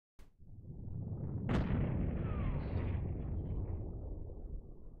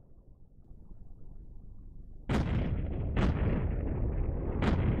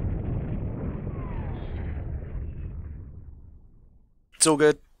It's all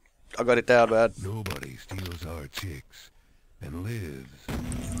good. I got it down, man. Nobody steals our chicks and lives.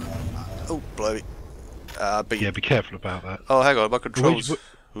 Oh, bloody. Yeah, be careful about that. Oh, hang on, my controls.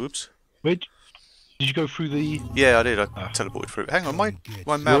 Oops. Wait, did you go through the... Yeah, I did. I teleported through. Hang on, my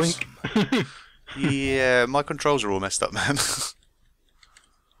mouse. Yeah, my controls are all messed up, man.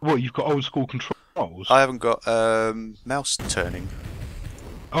 What, you've got old school controls? I haven't got mouse turning.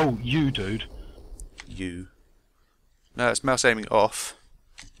 Oh, you, dude. You. No, it's mouse aiming off.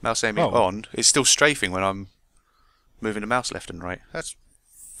 Mouse aiming on. It's still strafing when I'm moving the mouse left and right. That's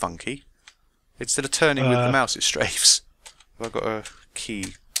funky. Instead of turning with the mouse, it strafes. I've got a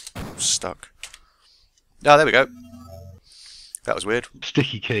key stuck. Ah, there we go. That was weird.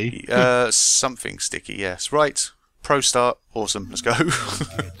 Sticky key. Something sticky, yes. Right. Pro start. Awesome. Let's go.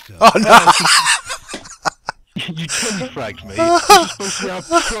 Oh, no! You telefragged me. This is supposed to be our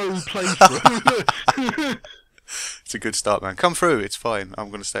pro playthrough. It's a good start, man. Come through. It's fine. I'm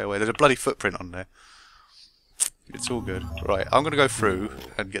going to stay away. There's a bloody footprint on there. It's all good. Right. I'm going to go through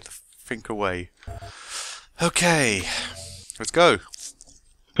and get the think away. Okay. Let's go.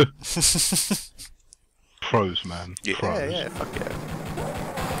 Pros, man. Yeah, pros. yeah, fuck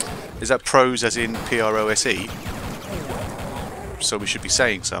yeah. Is that pros as in P-R-O-S-E? So we should be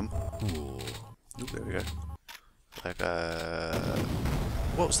saying some. Ooh, there we go. Like,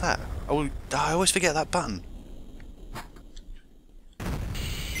 what was that? Oh, I always forget that button.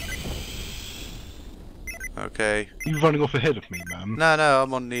 Okay. You running off ahead of me, man? No,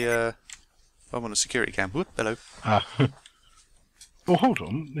 I'm on the security cam. Whoop, hello. Ah. Oh, hold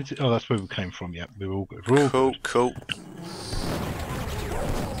on. Oh, that's where we came from. Yeah, we're all good. We're all cool, good. Cool.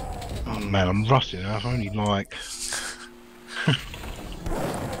 Oh man, I'm rusty. I've only like.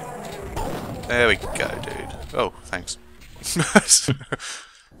 There we go, dude. Oh, thanks.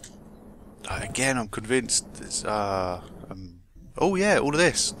 Again, I'm convinced. It's, oh yeah, all of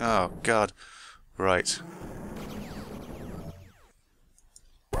this. Oh god. Right.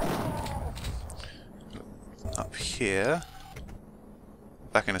 Up here.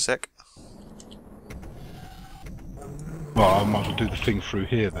 Back in a sec. Well, I might as well do the thing through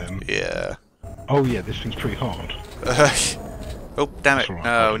here then. Yeah. Oh yeah, this thing's pretty hard. Oh, damn it. Right,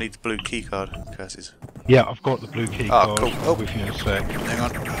 no, we need the blue key card. Curses. Yeah, I've got the blue key card. Cool. Oh, with you in a sec. Hang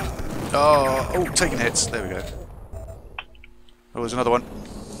on. Oh, taking hits. There we go. Oh, there's another one.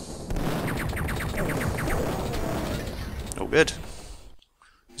 Oh, good.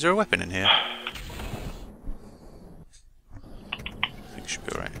 Is there a weapon in here? I think it should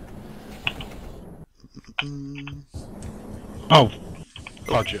be alright. Oh,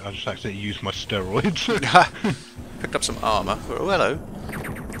 budget! I just accidentally used my steroids. Picked up some armour. Oh, hello.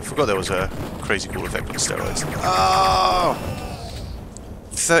 I forgot there was a crazy cool effect on steroids. Oh!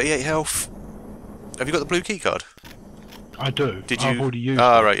 38 health. Have you got the blue key card? I do. Did you? I've already used it.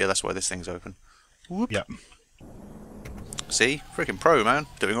 it. Right, yeah, that's why this thing's open. Whoop. Yep. See? Freaking pro, man.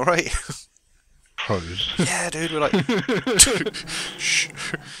 Doing alright. Pros. Yeah, dude, we're like... Shh.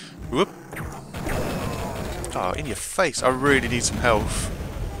 Whoop. Oh, in your face. I really need some health.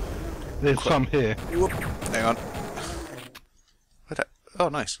 There's some here. Whoop. Hang on. Oh,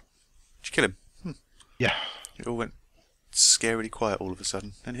 nice. Did you kill him? Yeah. It all went scarily quiet all of a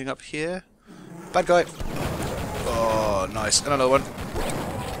sudden. Anything up here? Bad guy. Oh, nice. And another one.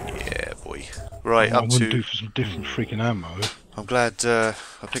 Yeah, boy. Right, up I wouldn't do for some different freaking ammo. I'm glad I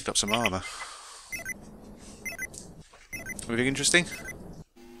picked up some armour. Anything interesting?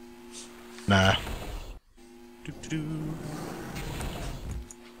 Nah.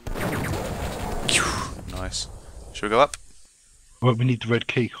 Nice. Should we go up? Well, we need the red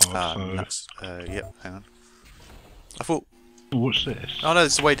key card, so... Nuts. Yep, hang on. I thought... What's this? Oh no,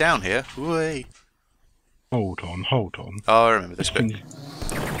 this is the way down here. Way. Hold on, hold on. Oh, I remember this bit.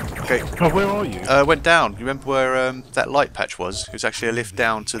 Okay. Oh, where are you? Went down. You remember where that light patch was? It was actually a lift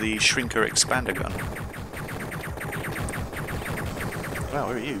down to the shrinker expander gun. Wow,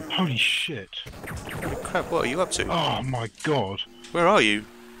 where are you? Holy shit. Holy crap, what are you up to? Oh my god. Where are you?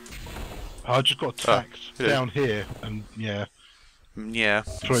 I just got attacked down here, and yeah. Yeah.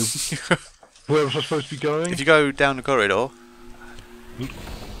 Sorry. Where was I supposed to be going? If you go down the corridor,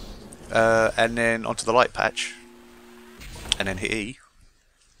 and then onto the light patch, and then hit E.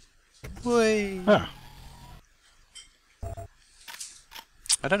 Whee! Ah.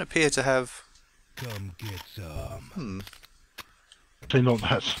 I don't appear to have... Come get some. Say not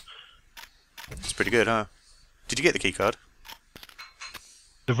that's... It's pretty good, huh? Did you get the key card?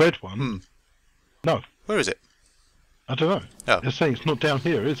 The red one? No. Where is it? I don't know. Oh. They're saying it's not down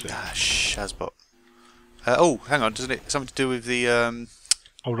here, is it? Ah, Shazbot. Oh, hang on, doesn't it something to do with the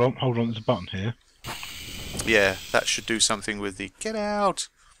Hold on, there's a button here. Yeah, that should do something with the... Get out!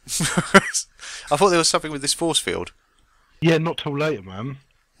 I thought there was something with this force field. Yeah, not till later, man.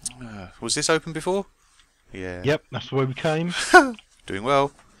 Was this open before? Yeah. Yep, that's the way we came. Doing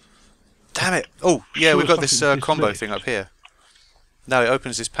well. Damn it! Oh, yeah, Sure, we've got this something with this combo lift. thing up here. No, it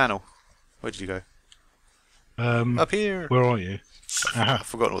opens this panel. Where did you go? Up here! Where are you? I've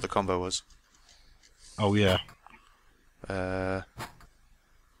forgotten what the combo was. Oh, yeah. Oh,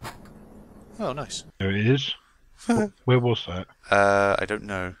 nice. There it is. Where was that? I don't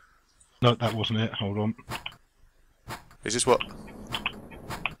know. No, that wasn't it. Hold on. Is this what?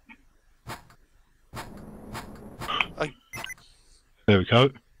 There we go.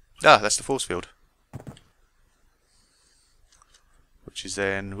 Ah, that's the force field. Which is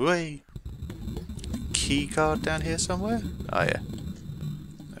then... Way! Key card down here somewhere? Oh, yeah.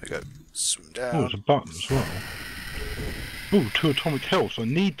 There we go. Swim Oh, down. there's a button as well. Oh, 2 atomic health. I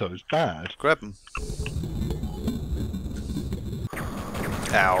need those bad. Grab them.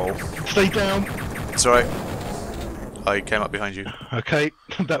 Ow. Stay down. It's alright. I came up behind you. Okay,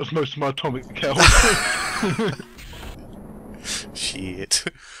 that was most of my atomic health. Shit.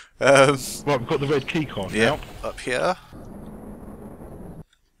 Right, we've got the red key card Yeah, now. up here.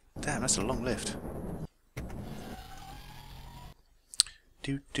 Damn, that's a long lift.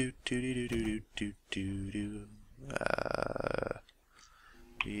 Do do do do do do do do.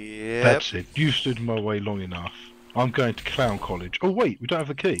 Yep. That's it. You stood in my way long enough. I'm going to Clown College. Oh wait, we don't have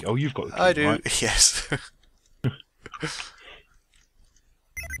a key. Oh, you've got the key. I do. Right? Yes.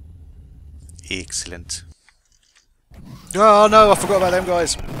 Excellent. Oh no, I forgot about them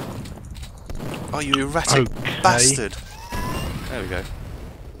guys. Oh, you erratic bastard. There we go.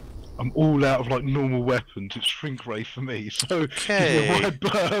 I'm all out of like normal weapons. It's shrink ray for me. So Okay. give me a wide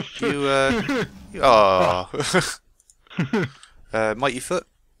berth. Mighty foot.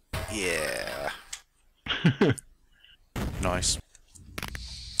 Yeah. Nice.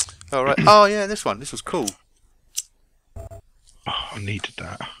 All right. Oh yeah, this one. This was cool. Oh, I needed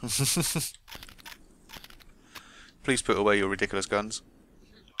that. Please put away your ridiculous guns.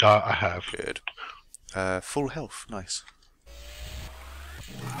 I have. Good. Full health. Nice.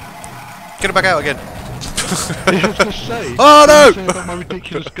 Get it back out again. I was going to say. Oh no! Say about my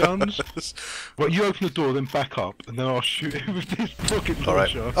ridiculous guns. Well, you open the door, then back up, and then I'll shoot it with this rocket All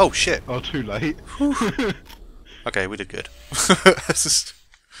right. launcher. Oh shit. Oh, too late. Okay, we did good.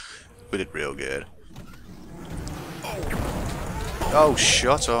 We did real good. Oh,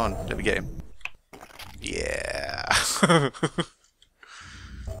 shot on. Let me get him. Yeah.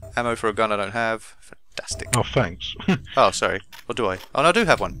 Ammo for a gun I don't have. Fantastic. Oh, thanks. Oh, sorry. Or do I? Oh, no, I do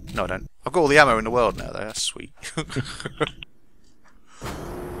have one. No, I don't. I've got all the ammo in the world now, though. That's sweet.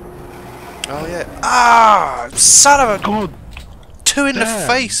 Oh, yeah. Ah! Son of a... God, 2 in the damn.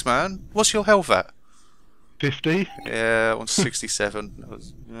 face, man. What's your health at? 50. Yeah, 167.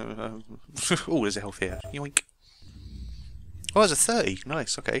 Oh, there's a health here. Yoink. Oh, there's a 30.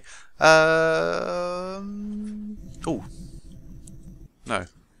 Nice, okay. Oh. No.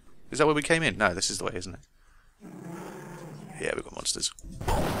 Is that where we came in? No, this is the way, isn't it? Yeah, we've got monsters.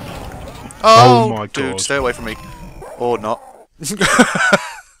 Oh, my dude, God. stay away from me. Or not.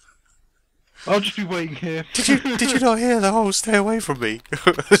 I'll just be waiting here. Did you not hear the whole stay away from me?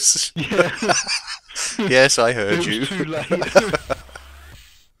 Yeah. Yes, I heard It you. was too late.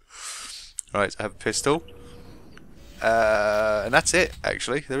 Right, I have a pistol. And that's it,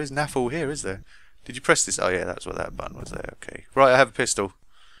 actually. There is naff all here, is there? Did you press this? Oh yeah, that's what that button was there. Okay. Right, I have a pistol.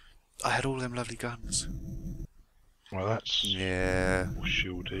 I had all them lovely guns. Well, that's Yeah.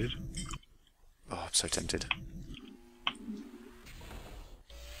 shielded. Oh, I'm so tempted.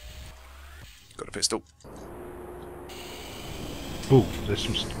 Got a pistol. Oh, there's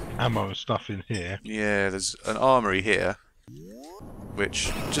some ammo and stuff in here. Yeah, there's an armory here.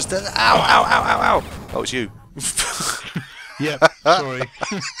 Which just does. Ow, ow, ow, ow, ow! Oh, it's you. Yep, sorry.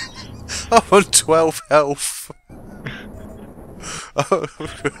 I'm on 12 health. Oh.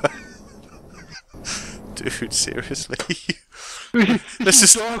 Dude, seriously? Let's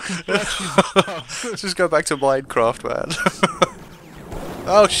just let's just go back to Minecraft, man.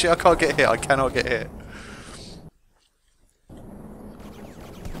 Oh shit! I can't get hit. I cannot get hit.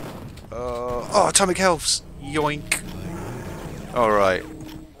 Oh, atomic healths. Yoink. All right.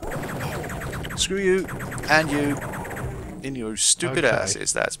 Screw you and you in your stupid Okay.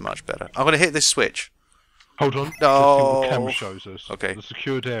 asses. That's much better. I'm gonna hit this switch. Hold on. No. Let's see what the camera shows us. Okay. The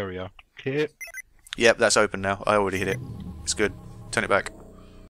secured area. Hit. Yep, that's open now. I already hit it. It's good. Turn it back.